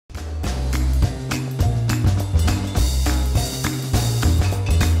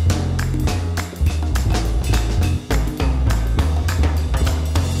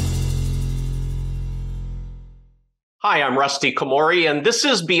Hi, I'm Rusty Komori, and this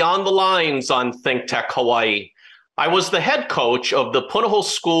is Beyond the Lines on ThinkTech Hawaii. I was the head coach of the Punahou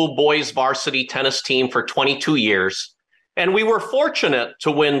School boys varsity tennis team for 22 years, and we were fortunate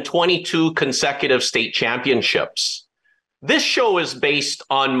to win 22 consecutive state championships. This show is based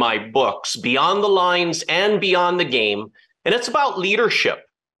on my books, Beyond the Lines and Beyond the Game, and it's about leadership,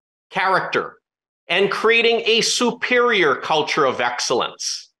 character, and creating a superior culture of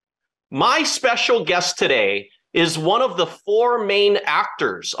excellence. My special guest today is one of the four main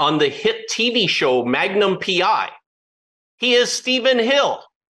actors on the hit TV show Magnum P.I. He is Stephen Hill,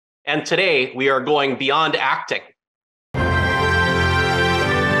 and today we are going beyond acting.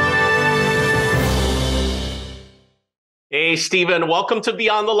 Hey, Stephen, welcome to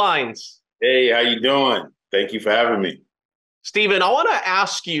Beyond the Lines. Hey, how you doing? Thank you for having me. Stephen, I want to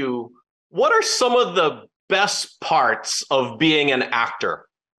ask you, what are some of the best parts of being an actor?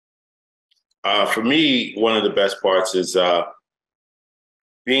 For me, one of the best parts is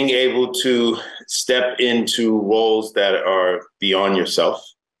being able to step into roles that are beyond yourself.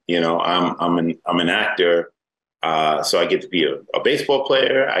 You know, I'm an actor, so I get to be a baseball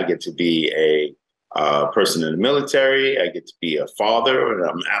player. I get to be a person in the military. I get to be a father.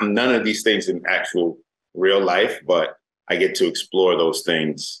 I'm none of these things in actual real life, but I get to explore those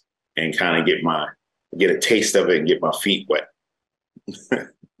things and kind of get a taste of it and get my feet wet.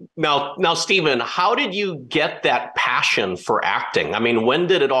 Now, Stephen, how did you get that passion for acting? I mean, when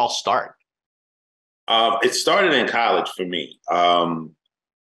did it all start? It started in college for me. Well,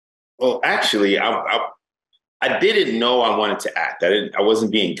 actually, I didn't know I wanted to act. I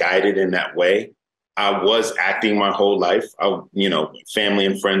wasn't being guided in that way. I was acting my whole life. Family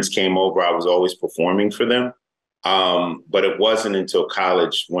and friends came over. I was always performing for them. But it wasn't until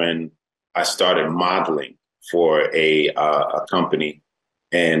college when I started modeling for a company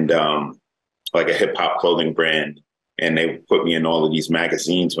and like a hip hop clothing brand. And they put me in all of these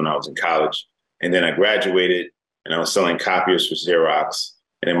magazines when I was in college. And then I graduated and I was selling copiers for Xerox.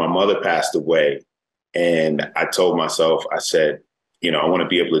 And then my mother passed away. And I told myself, I said, I want to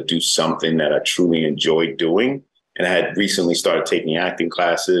be able to do something that I truly enjoy doing. And I had recently started taking acting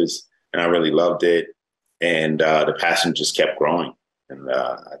classes and I really loved it. And the passion just kept growing. And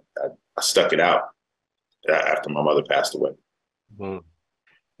I stuck it out after my mother passed away. Mm-hmm.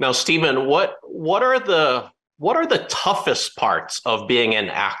 Now, Stephen, what are the toughest parts of being an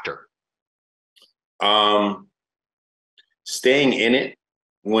actor? Staying in it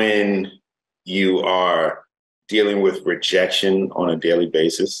when you are dealing with rejection on a daily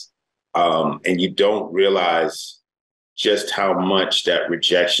basis, and you don't realize just how much that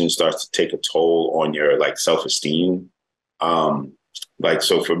rejection starts to take a toll on your self-esteem.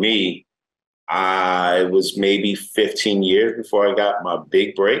 So for me, I was maybe 15 years before I got my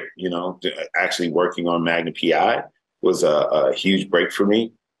big break. Actually working on Magnum P.I was a huge break for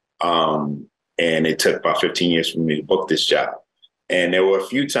me. And it took about 15 years for me to book this job. And there were a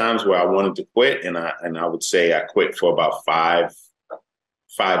few times where I wanted to quit. And I would say I quit for about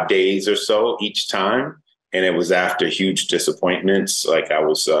five days or so each time. And it was after huge disappointments. I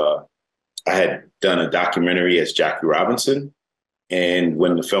had done a documentary as Jackie Robinson. And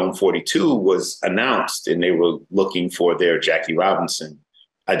when the film 42 was announced and they were looking for their Jackie Robinson,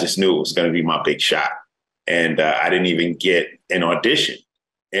 I just knew it was going to be my big shot. And I didn't even get an audition.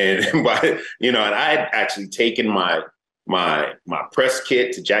 And and I had actually taken my press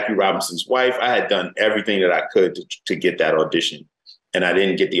kit to Jackie Robinson's wife. I had done everything that I could to get that audition. And I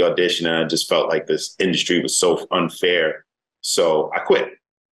didn't get the audition. And I just felt like this industry was so unfair. So I quit.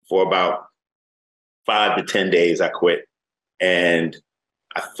 For about 5 to 10 days, I quit. And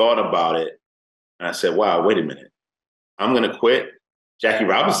I thought about it and I said, wow, wait a minute. I'm going to quit. Jackie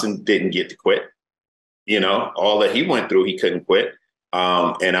Robinson didn't get to quit. All that he went through, he couldn't quit.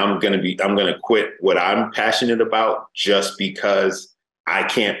 And I'm going to quit what I'm passionate about just because I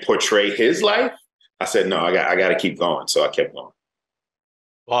can't portray his life. I said, no, I got to keep going. So I kept going.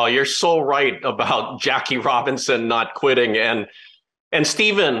 Well, you're so right about Jackie Robinson not quitting. And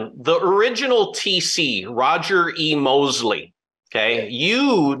Stephen, the original TC, Roger E. Mosley, okay,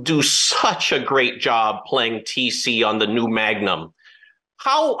 you do such a great job playing TC on the new Magnum.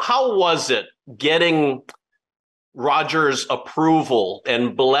 How was it getting Roger's approval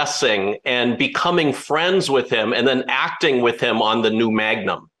and blessing and becoming friends with him and then acting with him on the new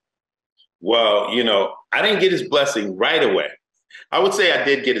Magnum? Well, I didn't get his blessing right away. I would say I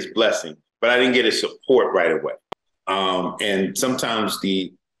did get his blessing, but I didn't get his support right away. And sometimes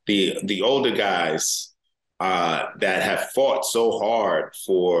the older guys that have fought so hard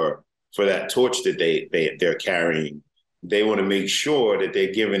for that torch that they're carrying, they want to make sure that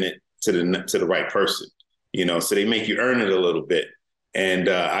they're giving it to the right person. so they make you earn it a little bit. And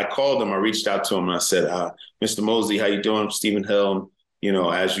I called him, I reached out to him, and I said, Mr. Mosley, how you doing? I'm Stephen Hill.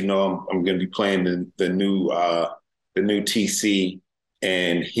 As you know, I'm going to be playing the new TC.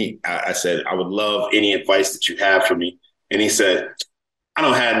 And I said, I would love any advice that you have for me. And he said, I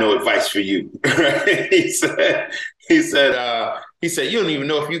don't have no advice for you. he said, you don't even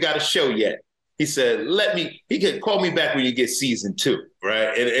know if you got a show yet. He said, he could call me back when you get season 2.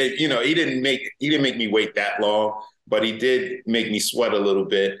 Right. And he didn't make me wait that long, but he did make me sweat a little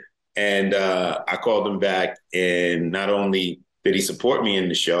bit. And I called him back, and not only did he support me in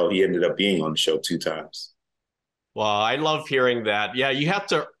the show, he ended up being on the show 2 times. Well, I love hearing that. Yeah, you have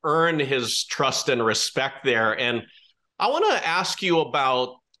to earn his trust and respect there. And I want to ask you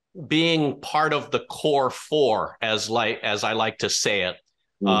about being part of the core 4, as I like to say it.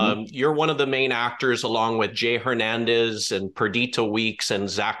 Mm-hmm. You're one of the main actors, along with Jay Hernandez and Perdita Weeks and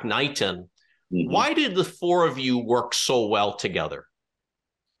Zach Knighton. Mm-hmm. Why did the 4 of you work so well together?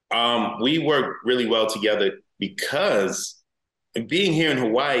 We work really well together because being here in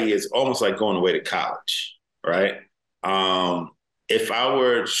Hawaii is almost like going away to college, right?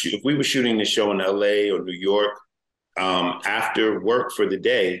 If we were shooting the show in LA or New York, after work for the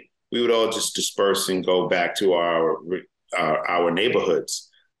day, we would all just disperse and go back to our neighborhoods.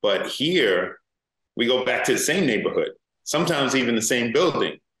 But here, we go back to the same neighborhood, sometimes even the same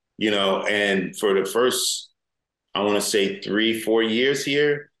building, and for the first, I want to say 3-4 years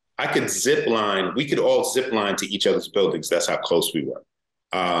here, we could all zip line to each other's buildings. That's how close we were.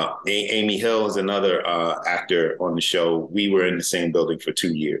 Amy Hill is another actor on the show. We were in the same building for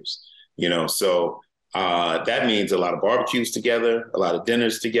 2 years, so that means a lot of barbecues together, a lot of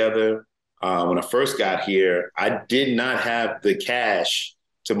dinners together. When I first got here, I did not have the cash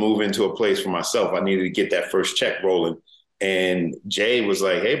to move into a place for myself. I needed to get that first check rolling. And Jay was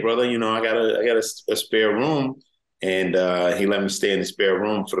like, hey, brother, I got a spare room. And he let me stay in the spare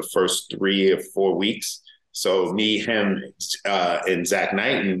room for the first 3 or 4 weeks. So me, him, and Zach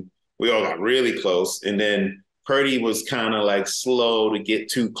Knighton, we all got really close. And then Purdy was kind of like slow to get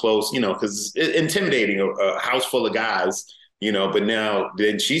too close, because it's intimidating, a house full of guys, but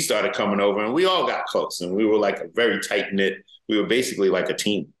then she started coming over and we all got close, and we were like a very tight knit. We were basically like a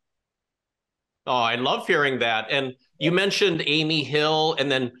team. Oh, I love hearing that. And you mentioned Amy Hill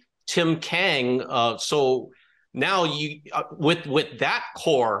and then Tim Kang. So now you, with that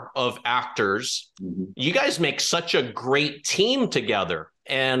core of actors, mm-hmm. you guys make such a great team together.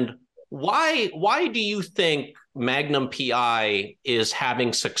 And why do you think Magnum P.I. is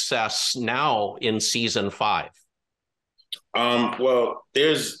having success now in season 5? Well,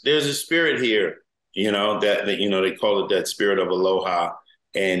 there's a spirit here, that they call it that spirit of aloha.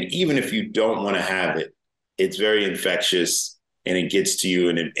 And even if you don't want to have it, it's very infectious and it gets to you.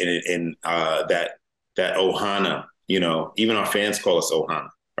 And that ohana, even our fans call us ohana,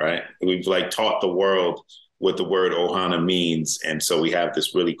 right? We've taught the world what the word ohana means. And so we have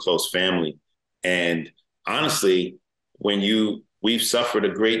this really close family. And honestly, we've suffered a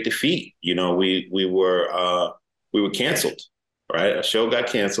great defeat. We were canceled, right? Our show got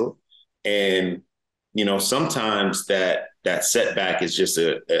canceled. And, sometimes that setback is just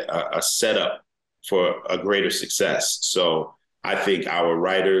a setup for a greater success. So I think our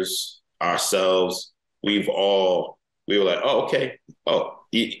writers, ourselves, we were like, oh, okay. Oh,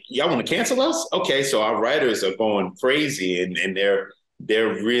 y'all want to cancel us? Okay. So our writers are going crazy and they're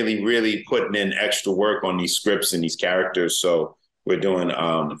really, really putting in extra work on these scripts and these characters. So we're doing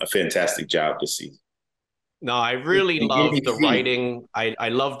a fantastic job this season. No, I really love the writing. I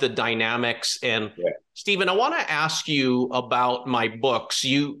love the dynamics. And yeah. Stephen, I want to ask you about my books.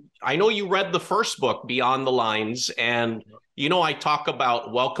 I know you read the first book, Beyond the Lines, and I talk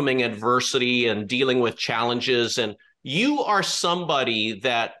about welcoming adversity and dealing with challenges. And you are somebody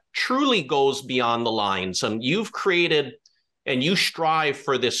that truly goes beyond the lines. And you've created and you strive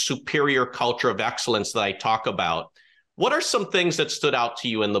for this superior culture of excellence that I talk about. What are some things that stood out to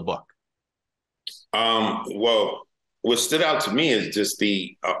you in the book? Well, what stood out to me is just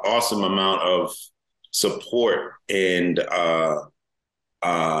the awesome amount of support and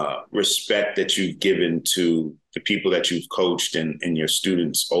respect that you've given to the people that you've coached and your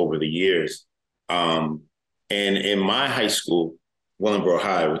students over the years. And in my high school, Willingboro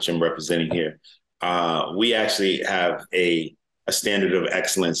High, which I'm representing here, we actually have a standard of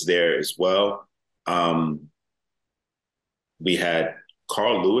excellence there as well. We had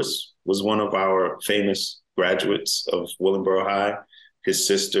Carl Lewis was one of our famous graduates of Willingboro High, his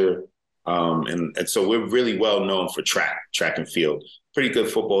sister. And so we're really well known for track and field. Pretty good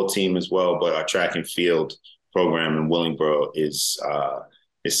football team as well, but our track and field program in Willingboro is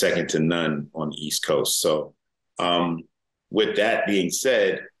is second to none on the East Coast. So with that being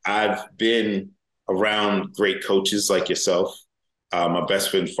said, I've been around great coaches like yourself. My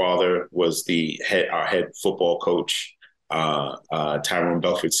best friend's father was our head football coach, Tyrone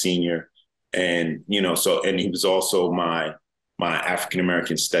Belford Sr. And, and he was also my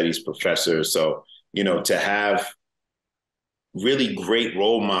African-American studies professor. So, to have really great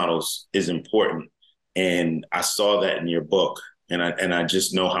role models is important. And I saw that in your book. And I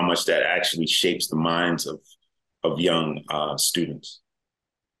just know how much that actually shapes the minds of young students.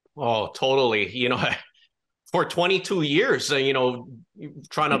 Oh, totally. For 22 years,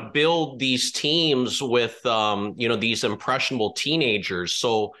 trying to build these teams with, these impressionable teenagers.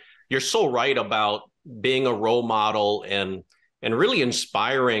 So you're so right about being a role model and really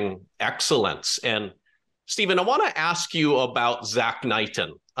inspiring excellence. And Stephen, I want to ask you about Zach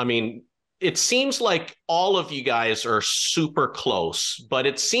Knighton. I mean, it seems like all of you guys are super close, but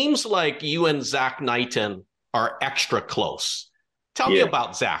it seems like you and Zach Knighton are extra close. Tell me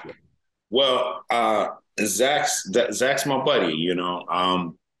about Zach. Well, Zach's my buddy.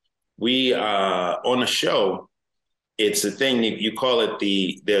 We on the show, it's a thing that you call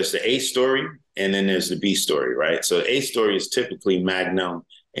it there's the A story and then there's the B story, right? So the A story is typically Magnum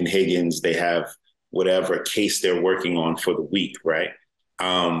and Higgins. They have whatever case they're working on for the week, right?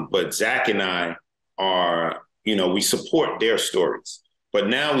 But Zach and I are, we support their stories. But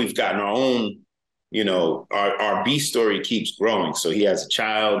now we've gotten our own, our B story keeps growing. So he has a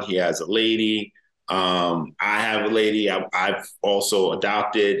child, he has a lady. I have a lady I've also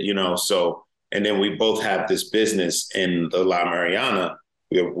adopted, so, and then we both have this business in the La Mariana.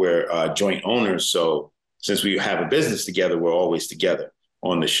 We're joint owners. So since we have a business together, we're always together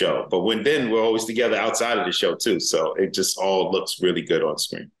on the show. But then we're always together outside of the show too. So it just all looks really good on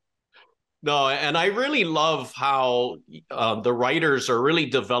screen. No, and I really love how the writers are really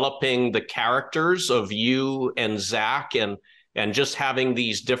developing the characters of you and Zach and just having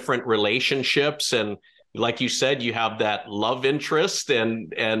these different relationships. And like you said, you have that love interest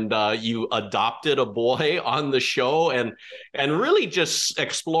and you adopted a boy on the show and really just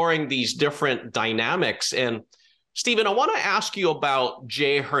exploring these different dynamics. And Stephen, I want to ask you about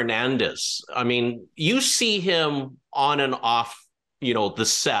Jay Hernandez. I mean, you see him on and off, the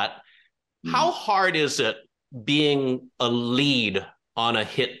set. How hard is it being a lead on a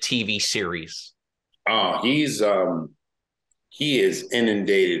hit TV series? Oh, he is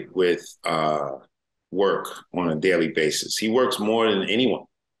inundated with work on a daily basis. He works more than anyone.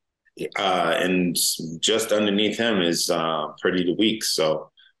 And just underneath him is Pretty the Week. So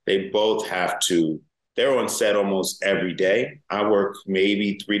they both they're on set almost every day. I work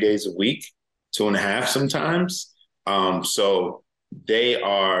maybe 3 days a week, 2.5 sometimes. So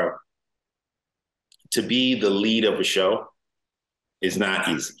to be the lead of a show is not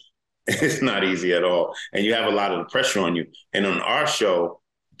easy. It's not easy at all. And you have a lot of pressure on you. And on our show,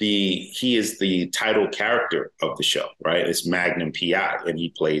 he is the title character of the show, right? It's Magnum P.I. and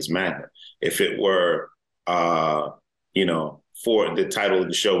he plays Magnum. If it were, for the title of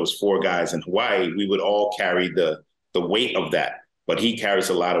the show was Four Guys in Hawaii, we would all carry the weight of that. But he carries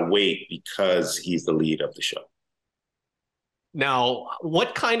a lot of weight because he's the lead of the show. Now,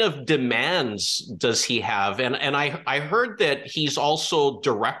 what kind of demands does he have? And I heard that he's also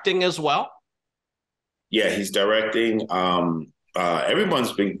directing as well. Yeah, he's directing.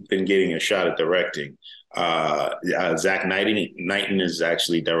 Everyone's been getting a shot at directing. Zach Knighton is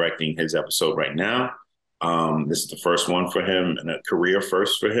actually directing his episode right now. This is the first one for him and a career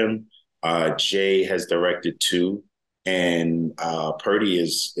first for him. Jay has directed 2, and Purdy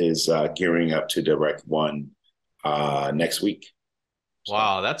is gearing up to direct 1 next week.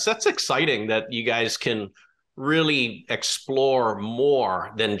 Wow, that's exciting that you guys can really explore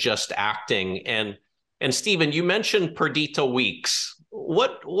more than just acting. And Stephen, you mentioned Perdita Weeks.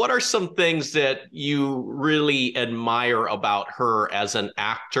 What are some things that you really admire about her as an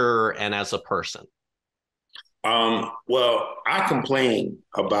actor and as a person? Well, I complain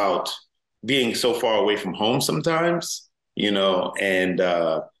about being so far away from home sometimes, and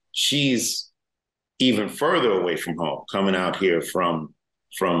she's even further away from home, coming out here from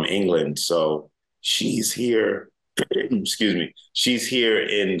England. So she's here, excuse me, she's here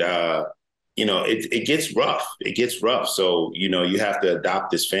and, it gets rough. It gets rough. So, you have to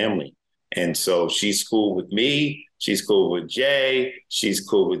adopt this family. And so she's cool with me. She's cool with Jay. She's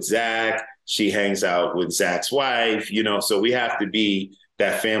cool with Zach. She hangs out with Zach's wife, so we have to be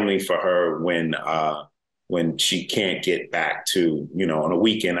that family for her when she can't get back to, on a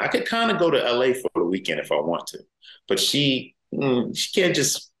weekend. I could kind of go to LA for the weekend if I want to, but she can't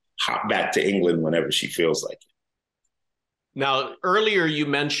just hop back to England whenever she feels like it. Now, earlier you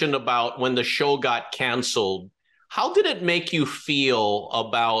mentioned about when the show got canceled. How did it make you feel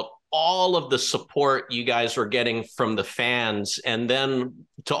about all of the support you guys were getting from the fans, and then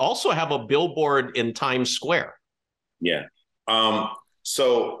to also have a billboard in Times Square? Yeah.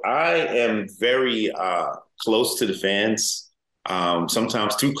 So I am very close to the fans,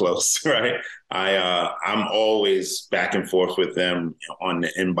 sometimes too close, right? I'm always back and forth with them on the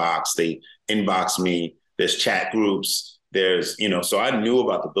inbox. They inbox me. There's chat groups. So I knew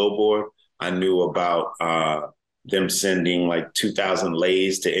about the billboard. I knew about them sending like 2,000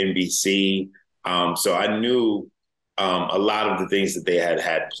 lays to NBC. So I knew a lot of the things that they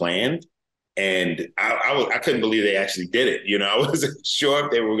had planned. And I couldn't believe they actually did it. I wasn't sure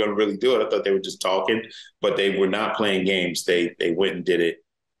if they were going to really do it. I thought they were just talking, but they were not playing games. They went and did it.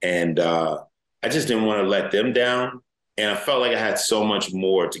 And I just didn't want to let them down. And I felt like I had so much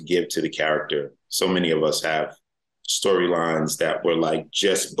more to give to the character. So many of us have storylines that were like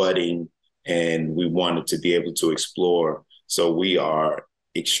just budding and we wanted to be able to explore. So we are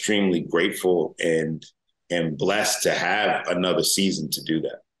extremely grateful and blessed to have another season to do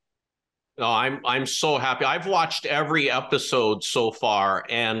that. No, I'm so happy. I've watched every episode so far,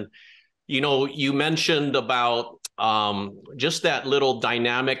 and you mentioned about just that little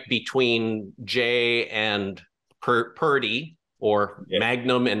dynamic between Jay and Purdy, or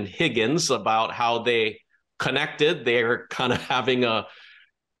Magnum and Higgins, about how they connected. They're kind of having a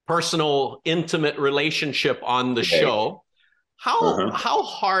personal, intimate relationship on the show. How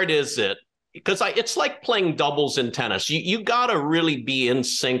hard is it? Because it's like playing doubles in tennis. You got to really be in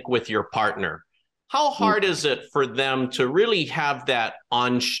sync with your partner. How hard is it for them to really have that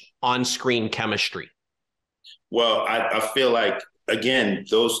on-screen chemistry? Well, I feel like, again,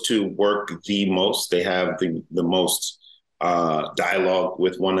 those two work the most. They have the most dialogue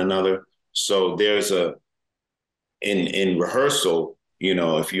with one another. So there's in rehearsal,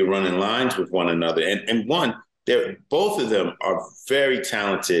 if you're running lines with one another, and both of them are very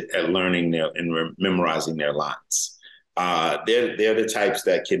talented at learning and memorizing their lines. They're the types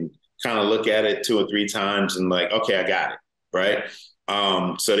that can kind of look at it 2 or 3 times and like, okay, I got it, right?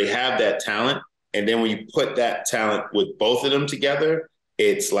 So they have that talent. And then when you put that talent with both of them together,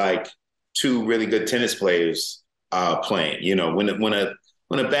 it's like 2 really good tennis players playing.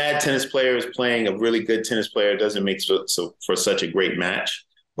 When a bad tennis player is playing a really good tennis player, it doesn't make for such a great match.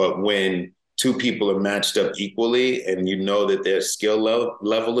 But when 2 people are matched up equally and that their skill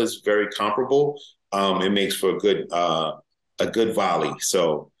level is very comparable, it makes for a good volley.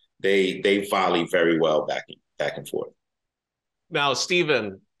 So they volley very well back and forth. Now,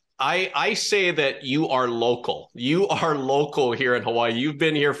 Stephen, I say that you are local. You are local here in Hawaii. You've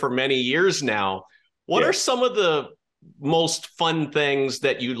been here for many years now. What are some of the most fun things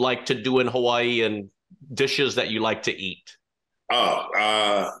that you like to do in Hawaii and dishes that you like to eat?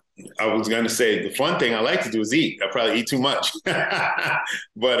 I was going to say the fun thing I like to do is eat. I probably eat too much,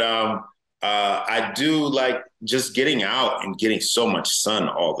 but I do like just getting out and getting so much sun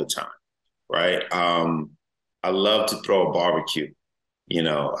all the time, right? I love to throw a barbecue,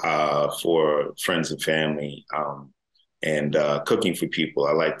 for friends and family, and cooking for people.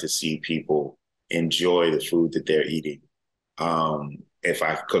 I like to see people enjoy the food that they're eating. If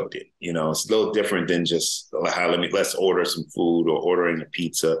I've cooked it, it's a little different than just let's order some food or ordering a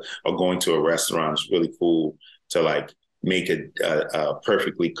pizza or going to a restaurant. It's really cool to like make a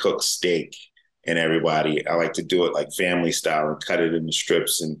perfectly cooked steak and everybody. I like to do it like family style and cut it into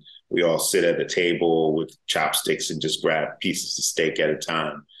strips, and we all sit at a table with chopsticks and just grab pieces of steak at a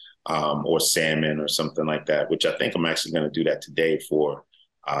time, or salmon or something like that, which I think I'm actually going to do that today for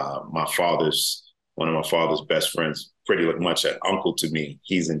one of my father's best friends, pretty much an uncle to me.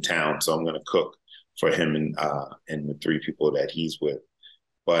 He's in town, so I'm going to cook for him and the 3 people that he's with.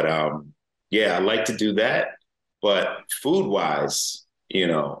 But I like to do that. But food-wise,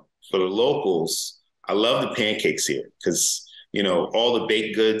 for the locals, I love the pancakes here because, all the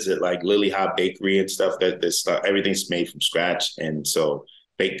baked goods at like Lily Hot Bakery and stuff, everything's made from scratch. And so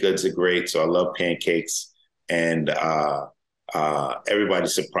baked goods are great. So I love pancakes. And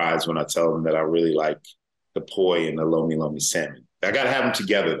everybody's surprised when I tell them that I really like the poi and the lomi lomi salmon. I got to have them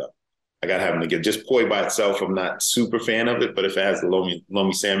together, though. I got to have them together. Just poi by itself, I'm not super fan of it, but if it has the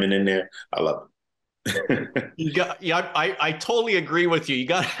lomi salmon in there, I love it. I totally agree with you. You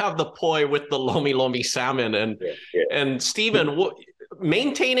got to have the poi with the lomi lomi salmon. And Stephen,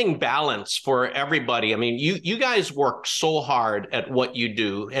 maintaining balance for everybody. I mean, you guys work so hard at what you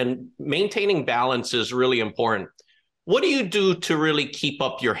do, and maintaining balance is really important. What do you do to really keep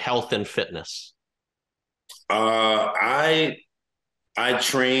up your health and fitness? I I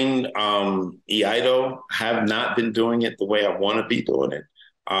train Iaido, have not been doing it the way I want to be doing it.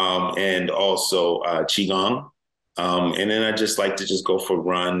 And also Qigong. And then I just like to just go for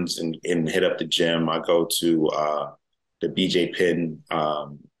runs and hit up the gym. I go to the BJ Penn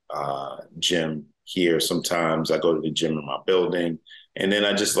gym here. Sometimes I go to the gym in my building. And then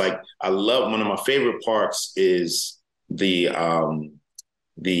I love, one of my favorite parks is the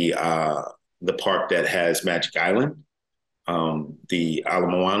park that has Magic Island, the Ala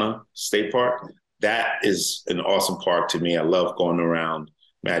Moana State Park. That is an awesome park to me. I love going around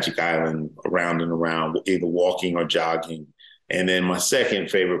Magic Island, around and around, either walking or jogging. And then my second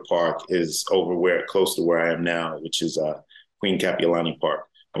favorite park is close to where I am now, which is Queen Kapiolani Park.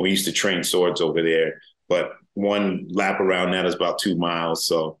 And we used to train swords over there, but one lap around that is about 2 miles.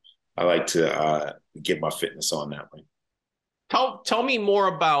 So I like to get my fitness on that way. Tell me more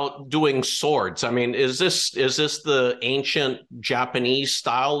about doing swords. I mean, is this the ancient Japanese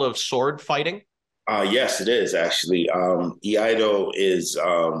style of sword fighting? Yes, it is actually. Iaido is,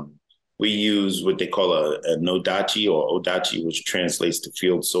 we use what they call a nodachi or odachi, which translates to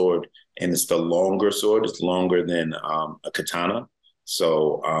field sword. And it's the longer sword. It's longer than a katana.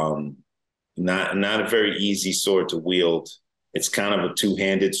 So not a very easy sword to wield. It's kind of a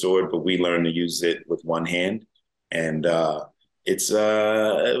two-handed sword, but we learn to use it with one hand. And it's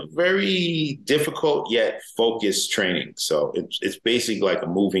a very difficult yet focused training. So it's basically like a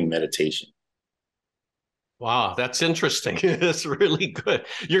moving meditation. Wow, that's interesting. It's really good.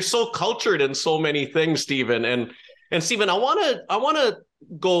 You're so cultured in so many things, Stephen. And Stephen, I wanna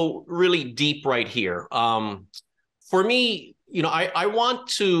go really deep right here. For me,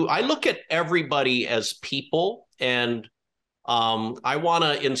 I look at everybody as people, and I want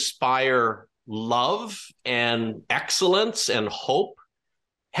to inspire love and excellence and hope.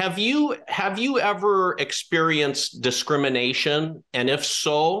 Have you ever experienced discrimination? And if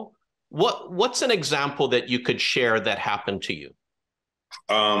so, what's an example that you could share that happened to you?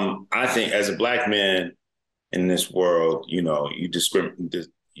 I think as a Black man in this world,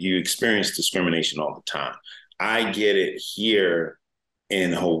 you experience discrimination all the time. I get it here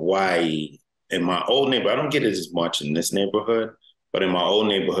in Hawaii. In my old neighborhood, I don't get it as much in this neighborhood, but in my old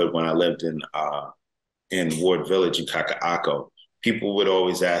neighborhood, when I lived in Ward Village in Kaka'ako, people would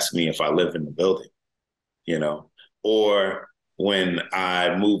always ask me if I live in the building, or when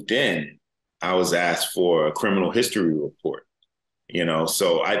I moved in, I was asked for a criminal history report,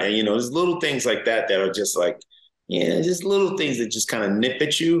 so there's little things like that are just like, just little things that just kind of nip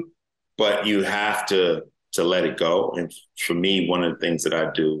at you, but you have to let it go. And for me, one of the things that I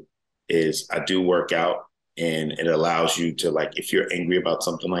do is I do work out, and it allows you to, like, if you're angry about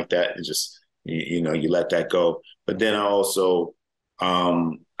something like that, it just, you let that go. But then I also,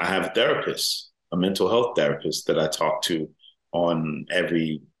 I have a therapist, a mental health therapist that I talk to on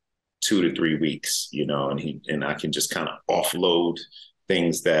every 2 to 3 weeks, and I can just kind of offload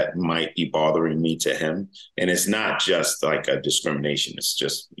things that might be bothering me to him. And it's not just like a discrimination. It's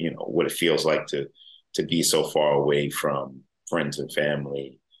just, what it feels like to be so far away from friends and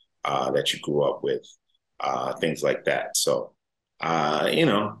family that you grew up with, things like that. So,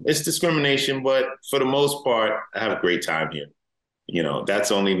 it's discrimination, but for the most part, I have a great time here.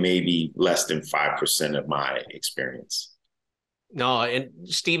 That's only maybe less than 5% of my experience. No, and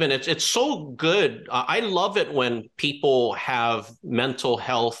Stephen, it's so good. I love it when people have mental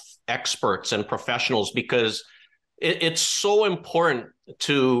health experts and professionals, because it's so important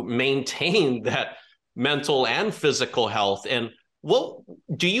to maintain that mental and physical health. And what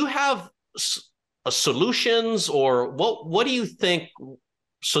do you have solutions, or what do you think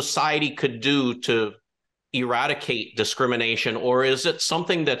society could do to eradicate discrimination, or is it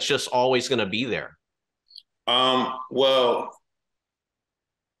something that's just always going to be there? Well,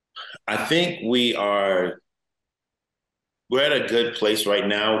 I think we're at a good place right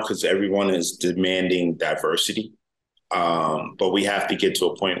now because everyone is demanding diversity. But we have to get to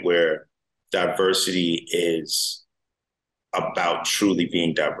a point where diversity is about truly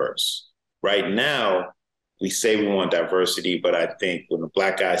being diverse. Right now, we say we want diversity, but I think when a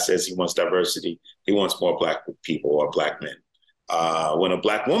Black guy says he wants diversity, he wants more Black people or Black men. When a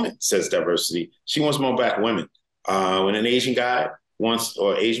Black woman says diversity, she wants more Black women. When an Asian guy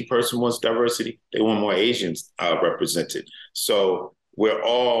or Asian person wants diversity, they want more Asians represented. So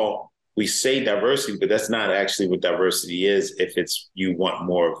we say diversity, but that's not actually what diversity is if it's you want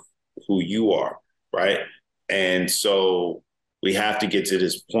more of who you are, right? And so we have to get to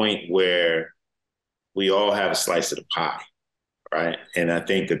this point where we all have a slice of the pie, right? And I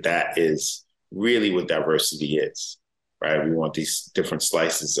think that is really what diversity is. right? We want these different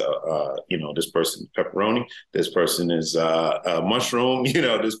slices. This person is pepperoni, this person is a mushroom,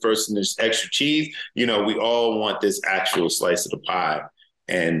 this person is extra cheese. We all want this actual slice of the pie.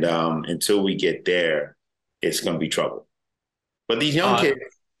 And until we get there, it's going to be trouble. But these young kids,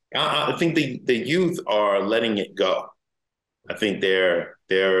 I think the youth are letting it go. I think they're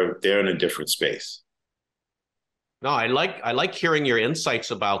in a different space. No, I like hearing your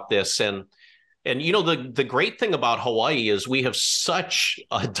insights about this. And the great thing about Hawaii is we have such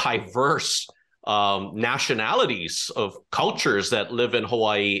a diverse nationalities of cultures that live in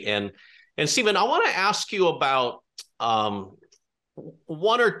Hawaii. And Stephen, I want to ask you about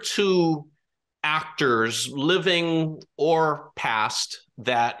one or two actors, living or past,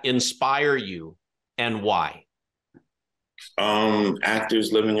 that inspire you, and why?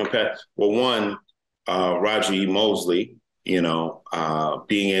 Actors living or past. Well, one, Roger E. Mosley,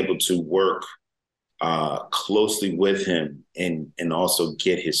 being able to work closely with him and also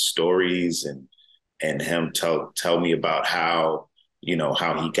get his stories and him tell me about how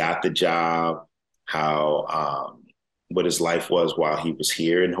he got the job, how what his life was while he was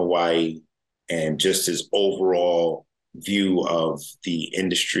here in Hawaii, and just his overall view of the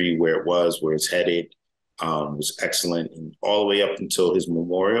industry, where it's headed, was excellent. And all the way up until his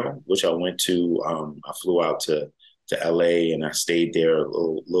memorial, which I went to. I flew out to LA and I stayed there a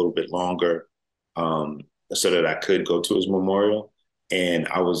little bit longer so that I could go to his memorial. And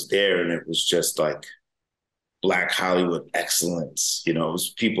I was there, and it was just like Black Hollywood excellence. It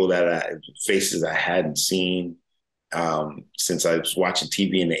was people faces I hadn't seen since I was watching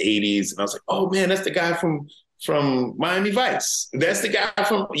TV in the 80s. And I was like, oh man, that's the guy from Miami Vice. That's the guy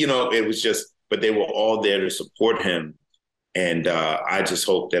from, it was just, but they were all there to support him. And I just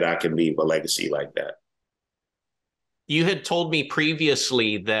hope that I can leave a legacy like that. You had told me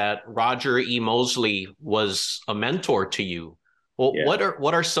previously that Roger E. Mosley was a mentor to you. Well, yeah.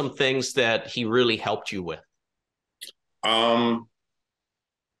 What are some things that he really helped you with?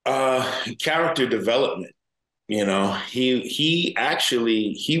 Character development. He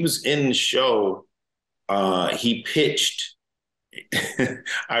was in the show. He pitched,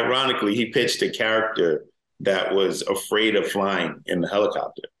 ironically, a character that was afraid of flying in the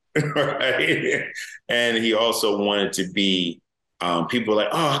helicopter, right? And he also wanted to be, people were like,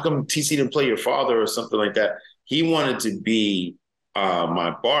 oh, how come TC didn't play your father or something like that? He wanted to be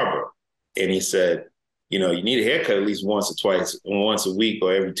my barber. And he said, you need a haircut at least once a week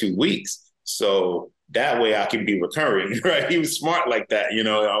or every 2 weeks. So that way I can be recurring, right? He was smart like that, he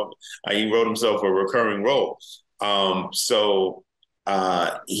wrote himself a recurring role. But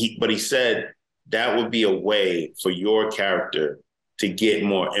he said that would be a way for your character to get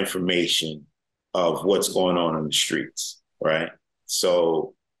more information of what's going on in the streets, right?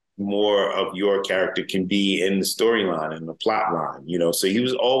 So more of your character can be in the storyline and the plot line, So he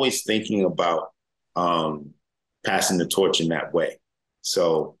was always thinking about passing the torch in that way.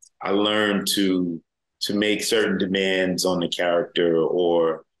 So I learned to make certain demands on the character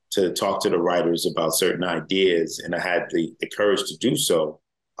or to talk to the writers about certain ideas. And I had the courage to do so,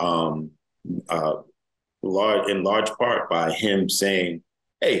 in large part by him saying,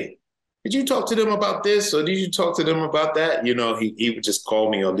 hey, did you talk to them about this? Or did you talk to them about that? He would just call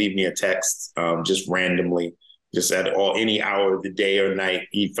me or leave me a text just randomly, just at any hour of the day or night.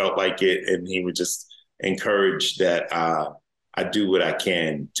 He felt like it. And he would just encourage that I do what I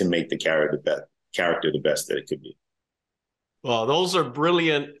can to make the character the best that it could be. Well, those are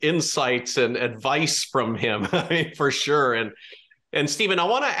brilliant insights and advice from him, for sure. And Stephen, I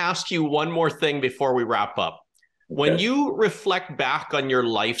want to ask you one more thing before we wrap up. When you reflect back on your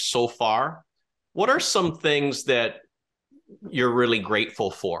life so far, what are some things that you're really grateful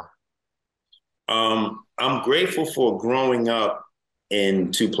for? I'm grateful for growing up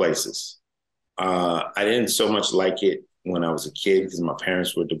in two places. I didn't so much like it when I was a kid because my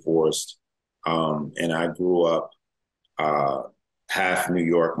parents were divorced. And I grew up half New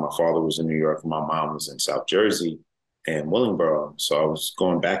York. My father was in New York. My mom was in South Jersey and Willingboro. So I was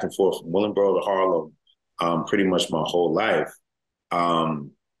going back and forth from Willingboro to Harlem pretty much my whole life.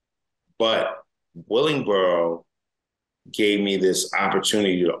 But Willingboro gave me this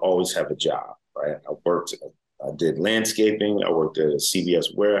opportunity to always have a job, right? I did landscaping. I worked at a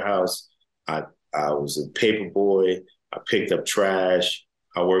CVS warehouse. I was a paper boy. I picked up trash.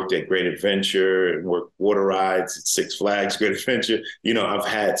 I worked at Great Adventure and worked water rides at Six Flags, Great Adventure. I've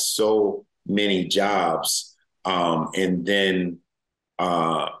had so many jobs. And then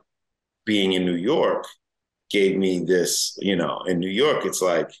being in New York gave me this, in New York, it's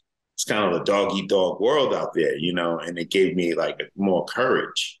kind of a dog eat dog world out there, and it gave me like more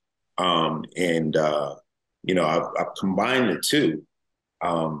courage. And I've combined the two,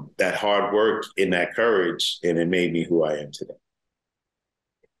 that hard work and that courage, and it made me who I am today.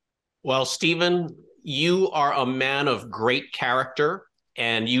 Well, Stephen, you are a man of great character,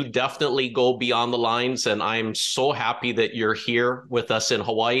 and you definitely go beyond the lines. And I'm so happy that you're here with us in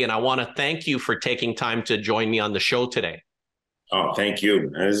Hawaii. And I want to thank you for taking time to join me on the show today. Oh, thank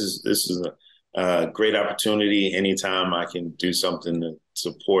you. This is a great opportunity. Anytime I can do something to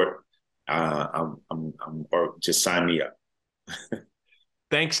support, or just sign me up.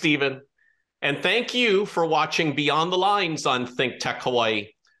 Thanks, Stephen. And thank you for watching Beyond the Lines on ThinkTech Hawaii.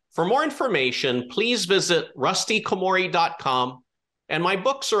 For more information, please visit rustykomori.com, and my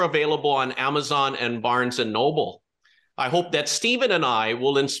books are available on Amazon and Barnes & Noble. I hope that Stephen and I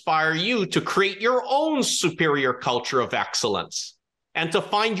will inspire you to create your own superior culture of excellence and to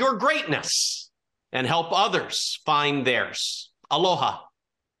find your greatness and help others find theirs. Aloha.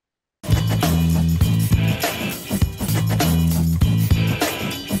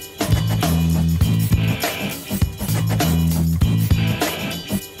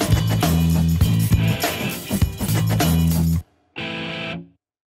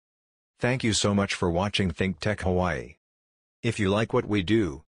 Thank you so much for watching ThinkTech Hawaii. If you like what we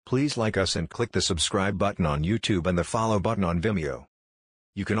do, please like us and click the subscribe button on YouTube and the follow button on Vimeo.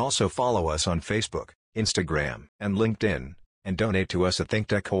 You can also follow us on Facebook, Instagram, and LinkedIn, and donate to us at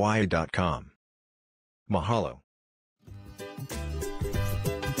thinktechhawaii.com. Mahalo.